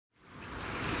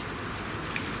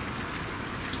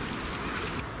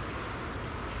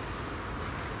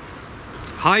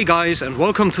Hi guys, and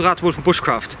welcome to Rathwulven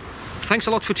Bushcraft. Thanks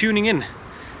a lot for tuning in.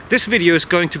 This video is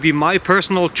going to be my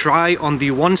personal try on the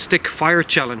one stick fire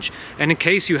challenge. And in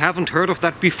case you haven't heard of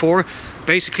that before,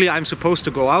 basically I'm supposed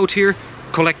to go out here,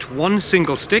 collect one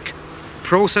single stick,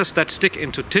 process that stick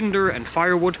into tinder and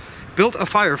firewood, build a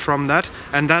fire from that,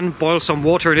 and then boil some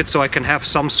water in it so I can have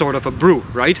some sort of a brew,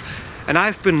 right? And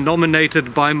I've been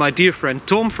nominated by my dear friend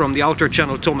Thom from the outdoor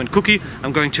channel Thom Cookie.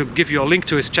 I'm going to give you a link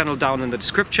to his channel down in the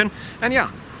description. And yeah,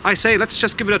 I say let's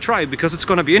just give it a try because it's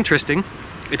gonna be interesting.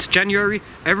 It's January,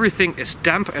 everything is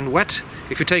damp and wet.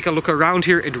 If you take a look around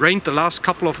here, it rained the last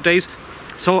couple of days.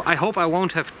 So I hope I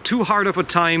won't have too hard of a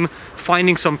time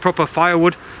finding some proper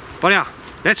firewood. But yeah,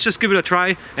 let's just give it a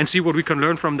try and see what we can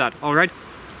learn from that, alright?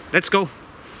 Let's go!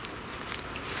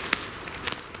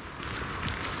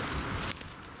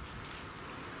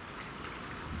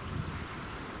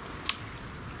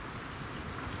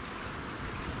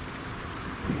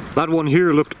 That one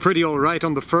here looked pretty alright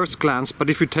on the first glance, but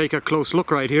if you take a close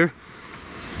look right here,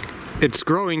 it's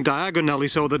growing diagonally,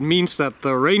 so that means that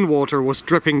the rainwater was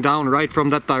dripping down right from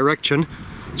that direction.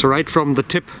 So right from the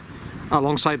tip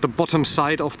alongside the bottom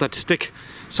side of that stick.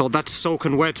 So that's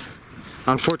soaking wet.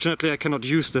 Unfortunately I cannot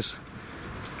use this.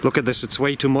 Look at this, it's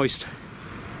way too moist.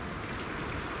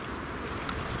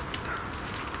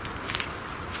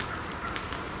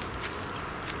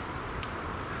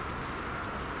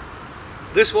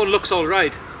 This one looks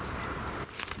alright.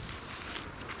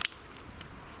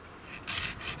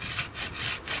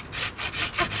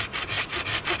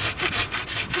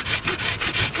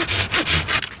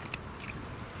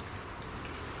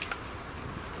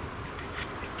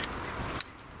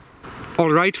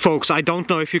 Alright folks, I don't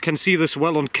know if you can see this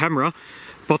well on camera,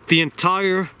 but the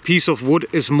entire piece of wood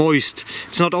is moist.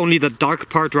 It's not only the dark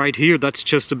part right here that's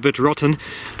just a bit rotten,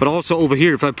 but also over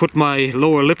here. If I put my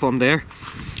lower lip on there,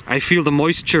 I feel the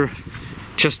moisture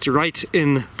just right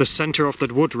in the center of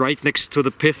that wood, right next to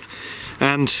the pith,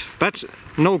 and that's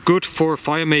no good for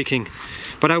fire making.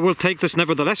 But I will take this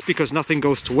nevertheless because nothing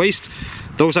goes to waste.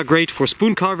 Those are great for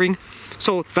spoon carving,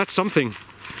 so that's something.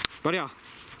 But yeah,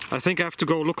 I think I have to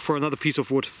go look for another piece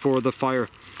of wood for the fire.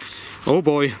 Oh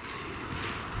boy.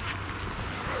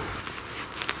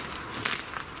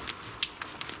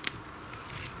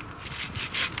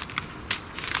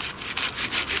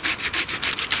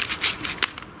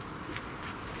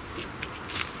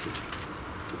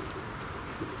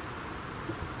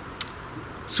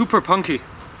 Super punky.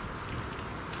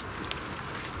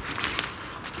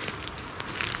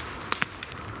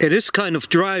 It is kind of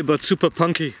dry but super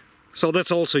punky, so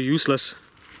that's also useless.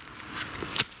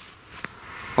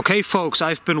 Okay folks,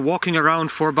 I've been walking around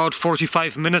for about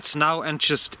 45 minutes now and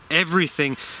just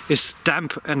everything is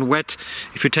damp and wet.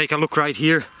 If you take a look right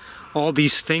here, all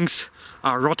these things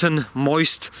are rotten,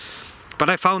 moist. But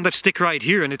I found that stick right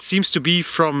here and it seems to be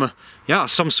from, yeah,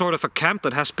 some sort of a camp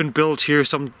that has been built here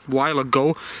some while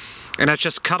ago. And I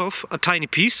just cut off a tiny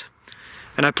piece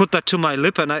and I put that to my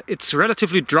lip, and it's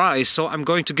relatively dry, so I'm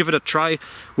going to give it a try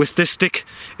with this stick.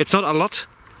 It's not a lot,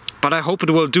 but I hope it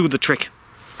will do the trick.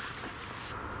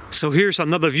 So here's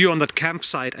another view on that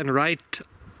campsite, and right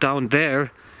down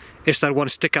there is that one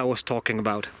stick I was talking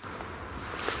about.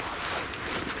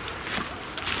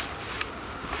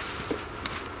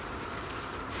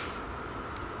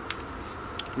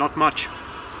 Not much.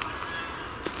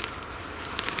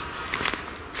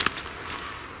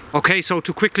 Okay, so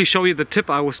to quickly show you the tip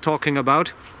I was talking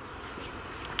about,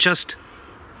 just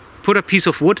put a piece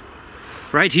of wood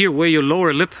right here where your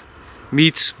lower lip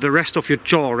meets the rest of your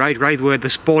jaw, right where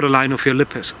this borderline of your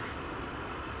lip is.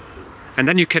 And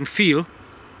then you can feel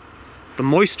the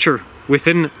moisture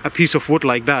within a piece of wood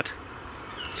like that.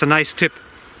 It's a nice tip.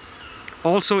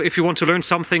 Also, if you want to learn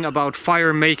something about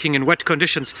fire making in wet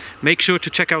conditions, make sure to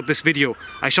check out this video.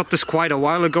 I shot this quite a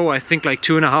while ago, I think like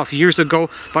 2.5 years ago,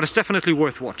 but it's definitely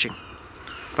worth watching.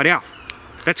 But yeah,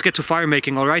 let's get to fire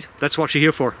making, alright? That's what you're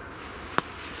here for.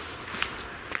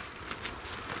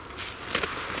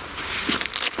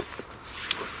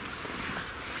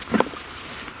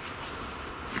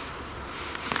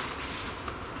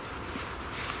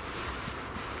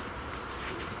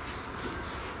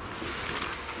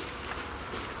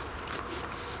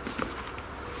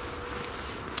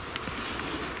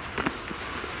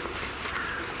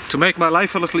 To make my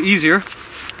life a little easier,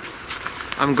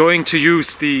 I'm going to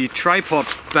use the tripod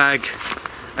bag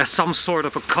as some sort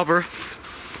of a cover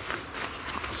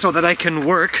so that I can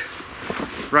work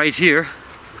right here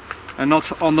and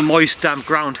not on the moist, damp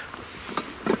ground.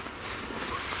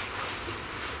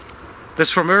 This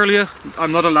from earlier,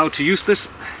 I'm not allowed to use this.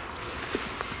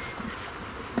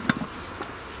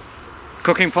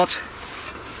 cooking pot.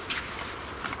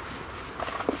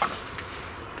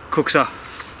 cooks up.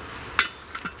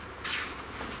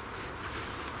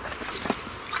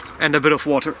 And a bit of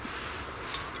water.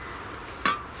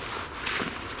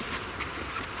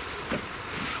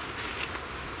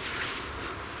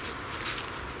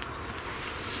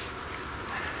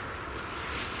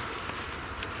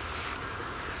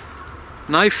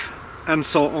 Knife and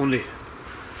saw only.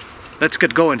 Let's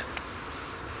get going.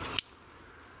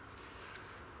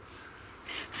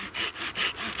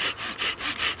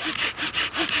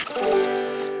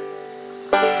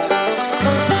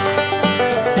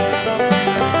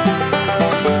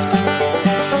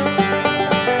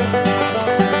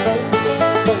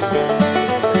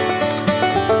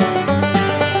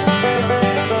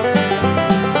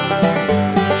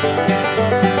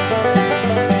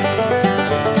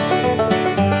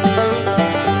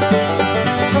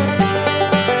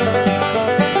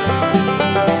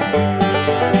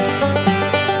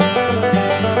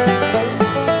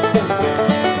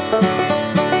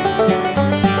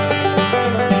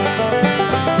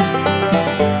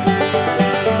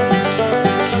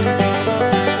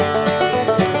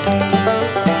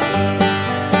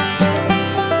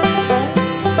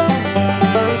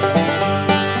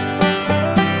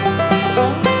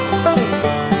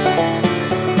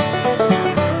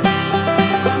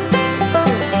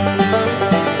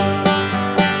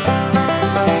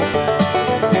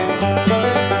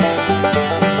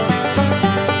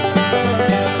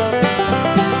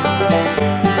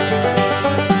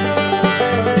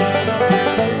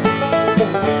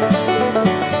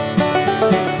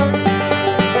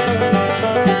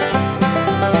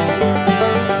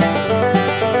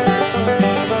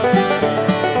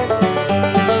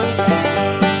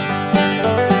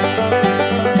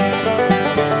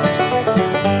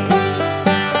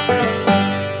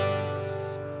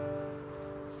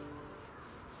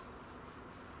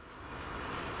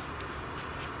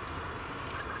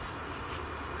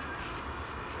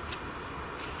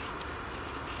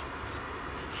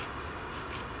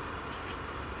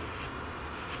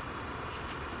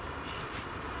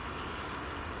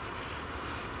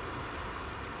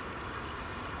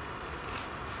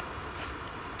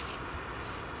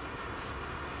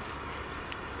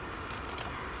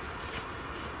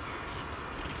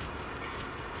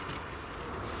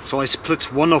 So I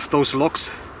split one of those logs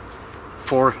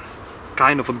for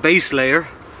kind of a base layer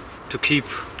to keep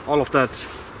all of that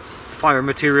fire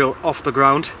material off the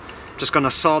ground. Just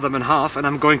gonna saw them in half, and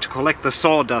I'm going to collect the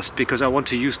sawdust because I want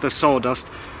to use the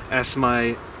sawdust as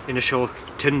my initial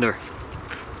tinder.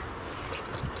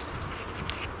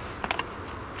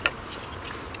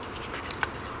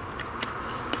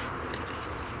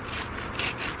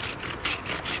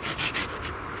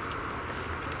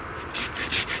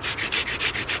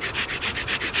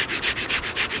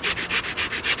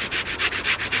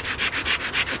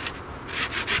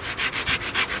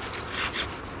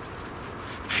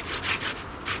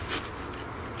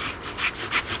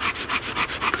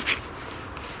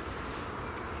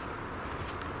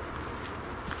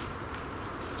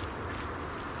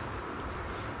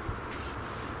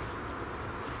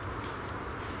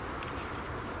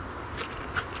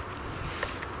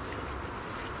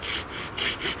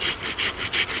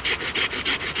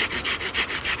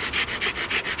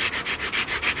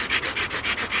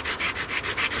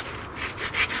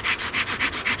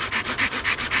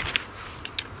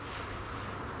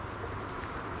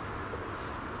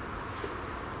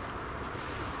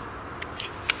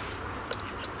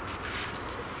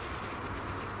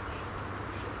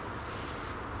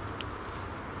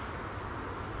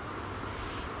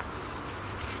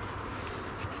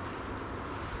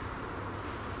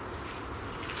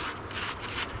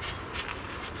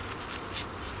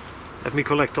 Let me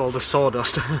collect all the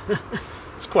sawdust.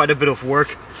 It's quite a bit of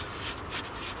work.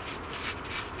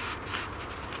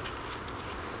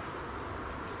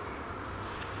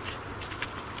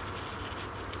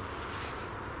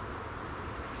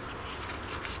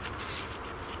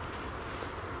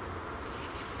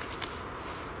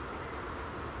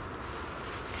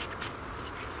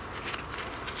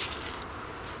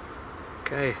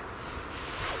 Okay,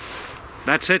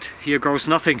 that's it. Here goes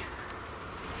nothing.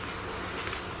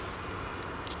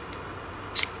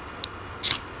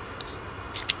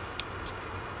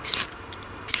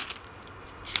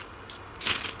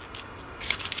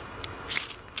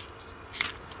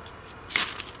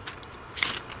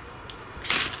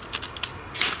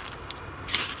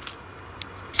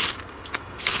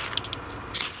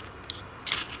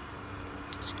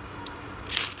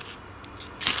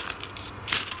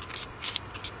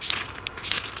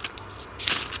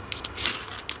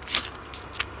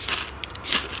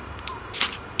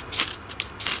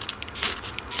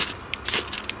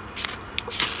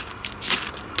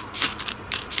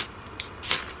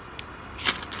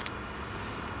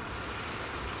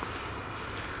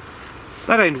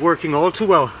 That ain't working all too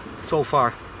well so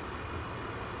far.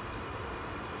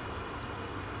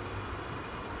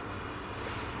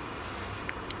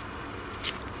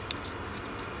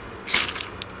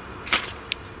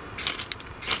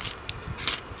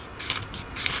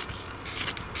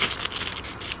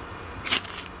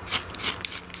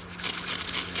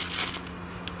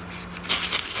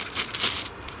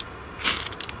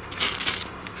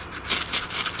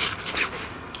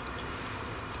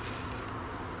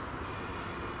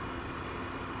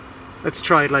 Let's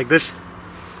try it like this.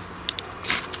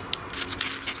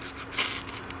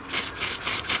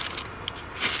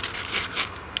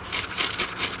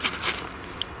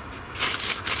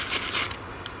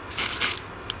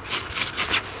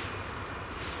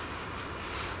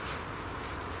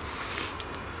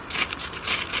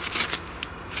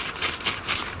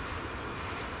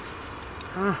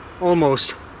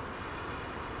 Almost.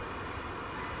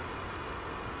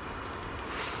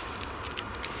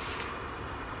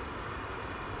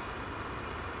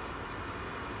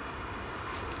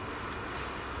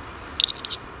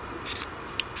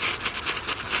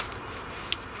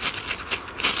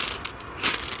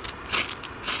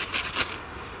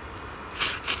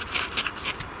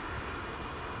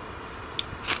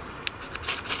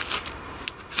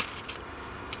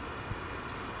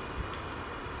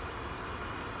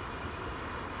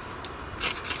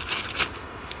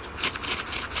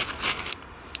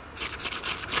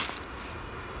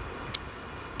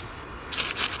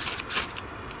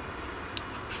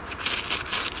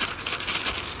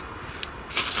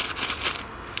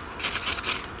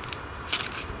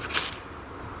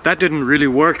 That didn't really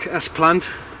work as planned.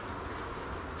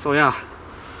 So yeah,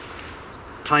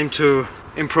 time to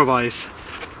improvise.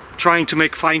 Trying to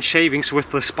make fine shavings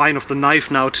with the spine of the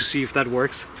knife now to see if that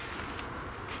works.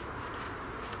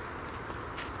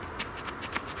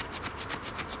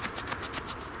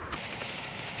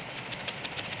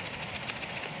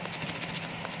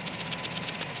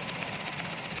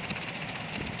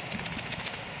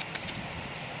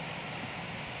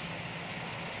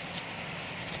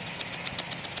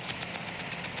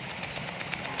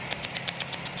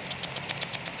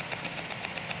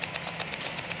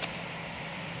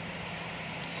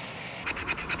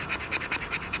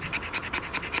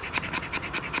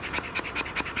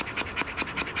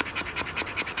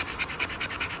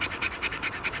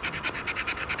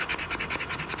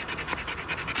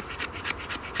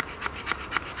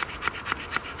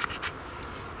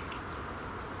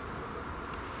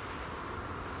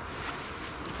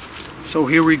 So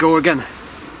here we go again.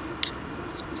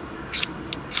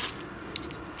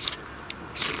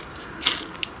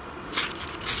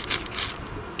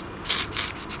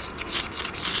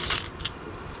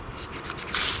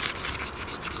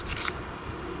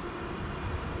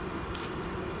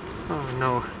 Oh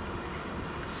no.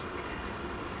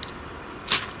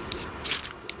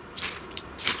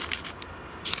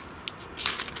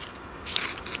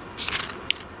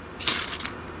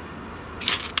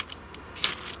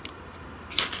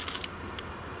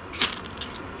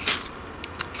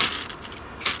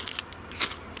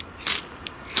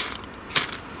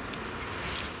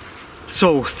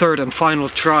 So, third and final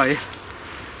try,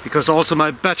 because also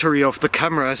my battery of the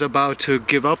camera is about to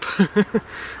give up.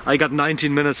 I got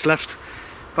 19 minutes left,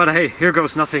 but hey, here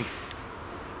goes nothing.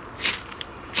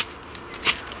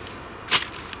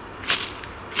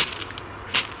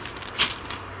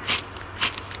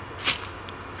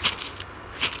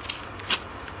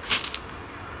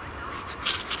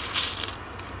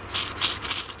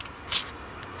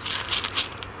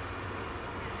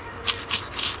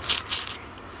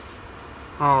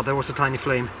 Oh, there was a tiny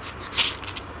flame.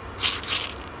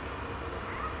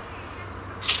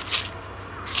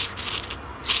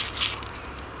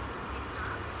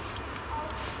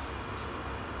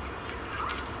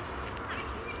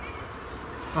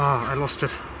 Oh, I lost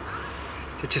it.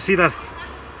 Did you see that?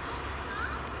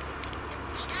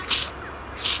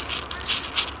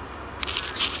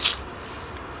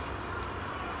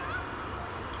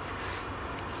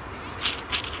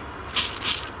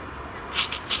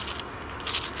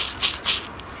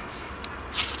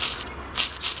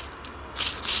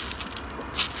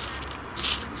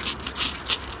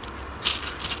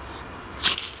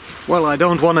 Well, I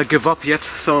don't want to give up yet,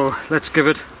 so let's give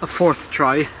it a fourth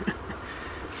try.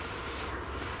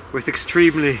 With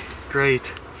extremely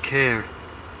great care.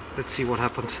 Let's see what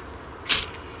happens.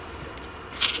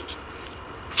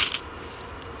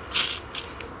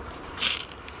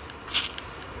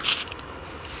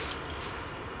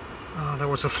 Oh, there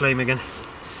was a flame again.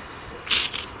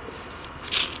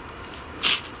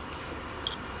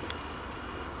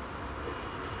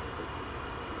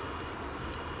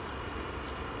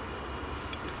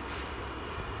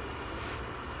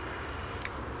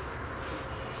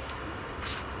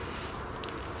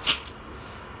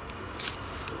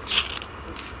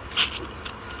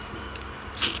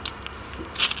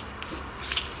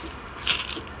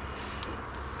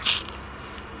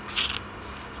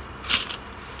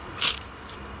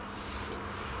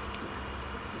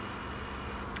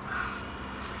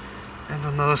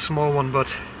 another small one,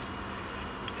 but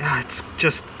yeah, it's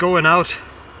just going out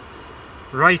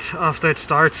right after it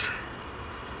starts.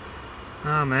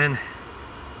 Oh man.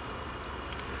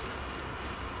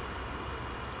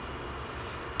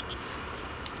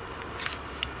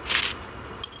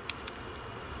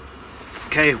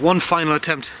 Okay, one final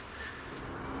attempt.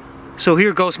 So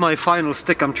here goes my final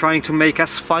stick. I'm trying to make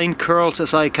as fine curls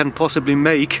as I can possibly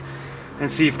make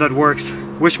and see if that works.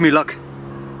 Wish me luck.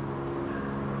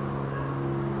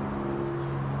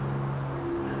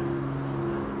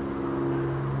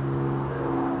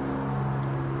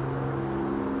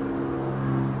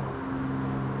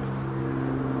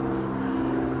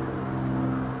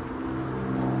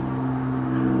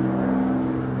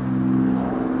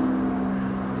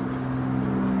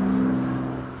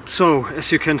 So,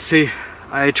 as you can see,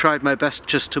 I tried my best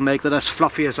just to make that as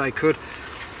fluffy as I could.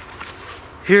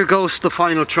 Here goes the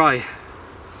final try.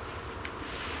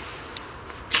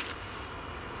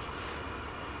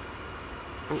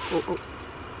 Oh, oh, oh.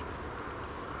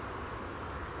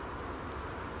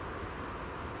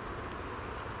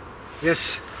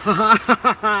 Yes.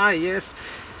 Yes.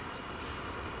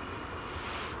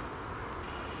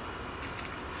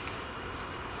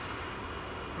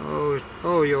 Oh,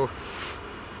 oh, yo.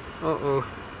 Uh-oh.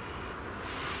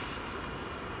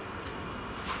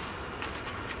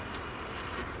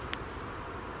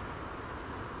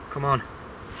 Come on.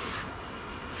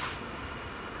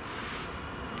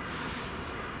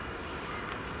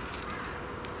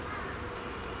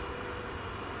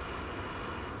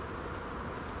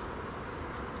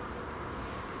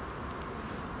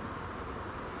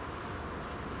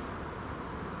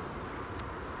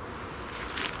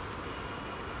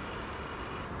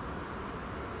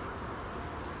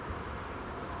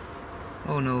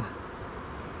 Oh no.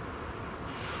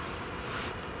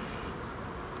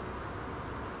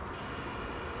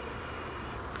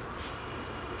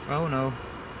 Oh no.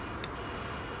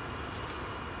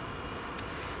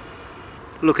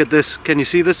 Look at this. Can you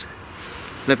see this?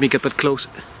 Let me get that close.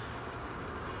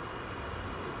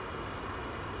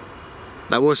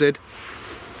 That was it.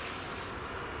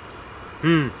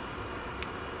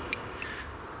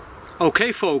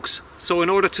 Okay folks, so in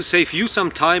order to save you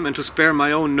some time and to spare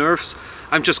my own nerves,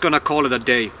 I'm just gonna call it a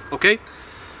day, okay?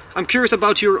 I'm curious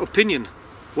about your opinion.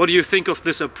 What do you think of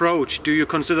this approach? Do you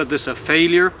consider this a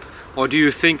failure? Or do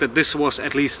you think that this was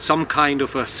at least some kind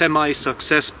of a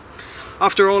semi-success?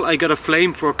 After all, I got a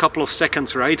flame for a couple of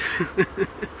seconds, right?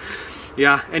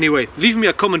 Yeah, anyway, leave me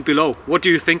a comment below. What do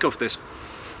you think of this?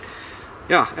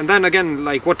 Yeah, and then again,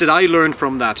 like, what did I learn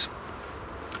from that?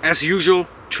 As usual,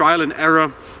 trial and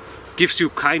error gives you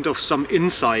kind of some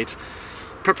insight.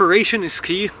 Preparation is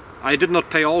key. I did not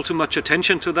pay all too much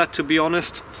attention to that, to be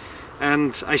honest,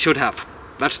 and I should have.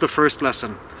 That's the first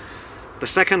lesson. The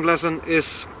second lesson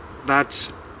is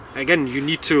that, again, you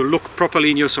need to look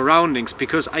properly in your surroundings,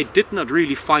 because I did not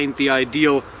really find the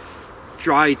ideal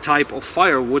dry type of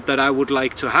firewood that I would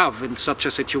like to have in such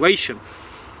a situation.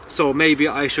 So maybe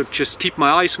I should just keep my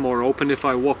eyes more open if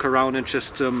I walk around and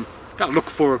just look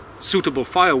for suitable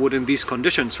firewood in these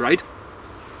conditions, right?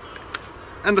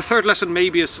 And the third lesson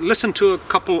maybe is listen to a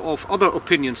couple of other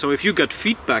opinions. So if you get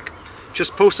feedback,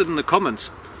 just post it in the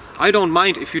comments. I don't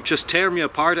mind if you just tear me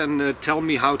apart and tell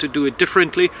me how to do it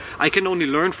differently. I can only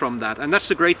learn from that, and that's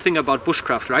the great thing about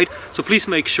bushcraft, right? So please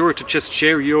make sure to just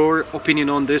share your opinion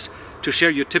on this, to share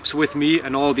your tips with me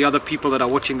and all the other people that are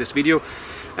watching this video.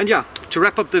 And yeah, to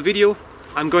wrap up the video,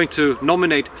 I'm going to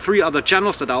nominate 3 other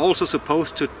channels that are also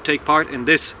supposed to take part in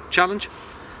this challenge.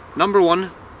 Number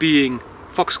 1 being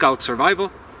Foxscout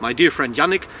Survival, my dear friend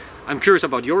Yannick. I'm curious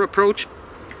about your approach.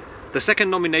 The second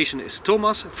nomination is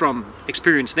Thomas from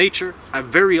Experience Nature, a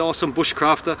very awesome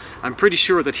bushcrafter. I'm pretty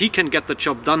sure that he can get the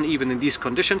job done even in these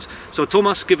conditions. So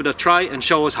Thomas, give it a try and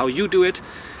show us how you do it.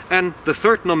 And the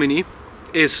third nominee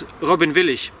is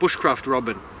Willig, Bushcraft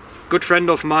Robin. Good friend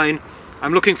of mine.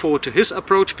 I'm looking forward to his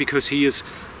approach because he is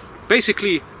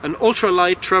basically an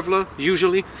ultralight traveler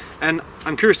usually, and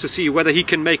I'm curious to see whether he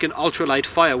can make an ultralight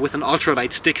fire with an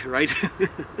ultralight stick, right?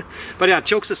 But yeah,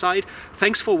 jokes aside,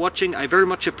 thanks for watching. I very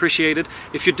much appreciate it.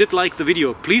 If you did like the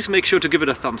video, please make sure to give it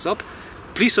a thumbs up.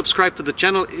 Please subscribe to the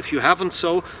channel if you haven't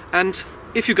so, and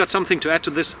if you got something to add to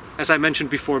this, as I mentioned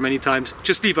before many times,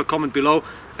 just leave a comment below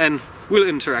and we'll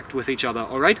interact with each other,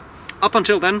 alright? Up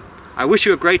until then, I wish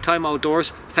you a great time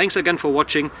outdoors. Thanks again for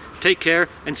watching. Take care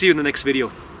and see you in the next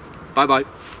video. Bye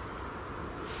bye.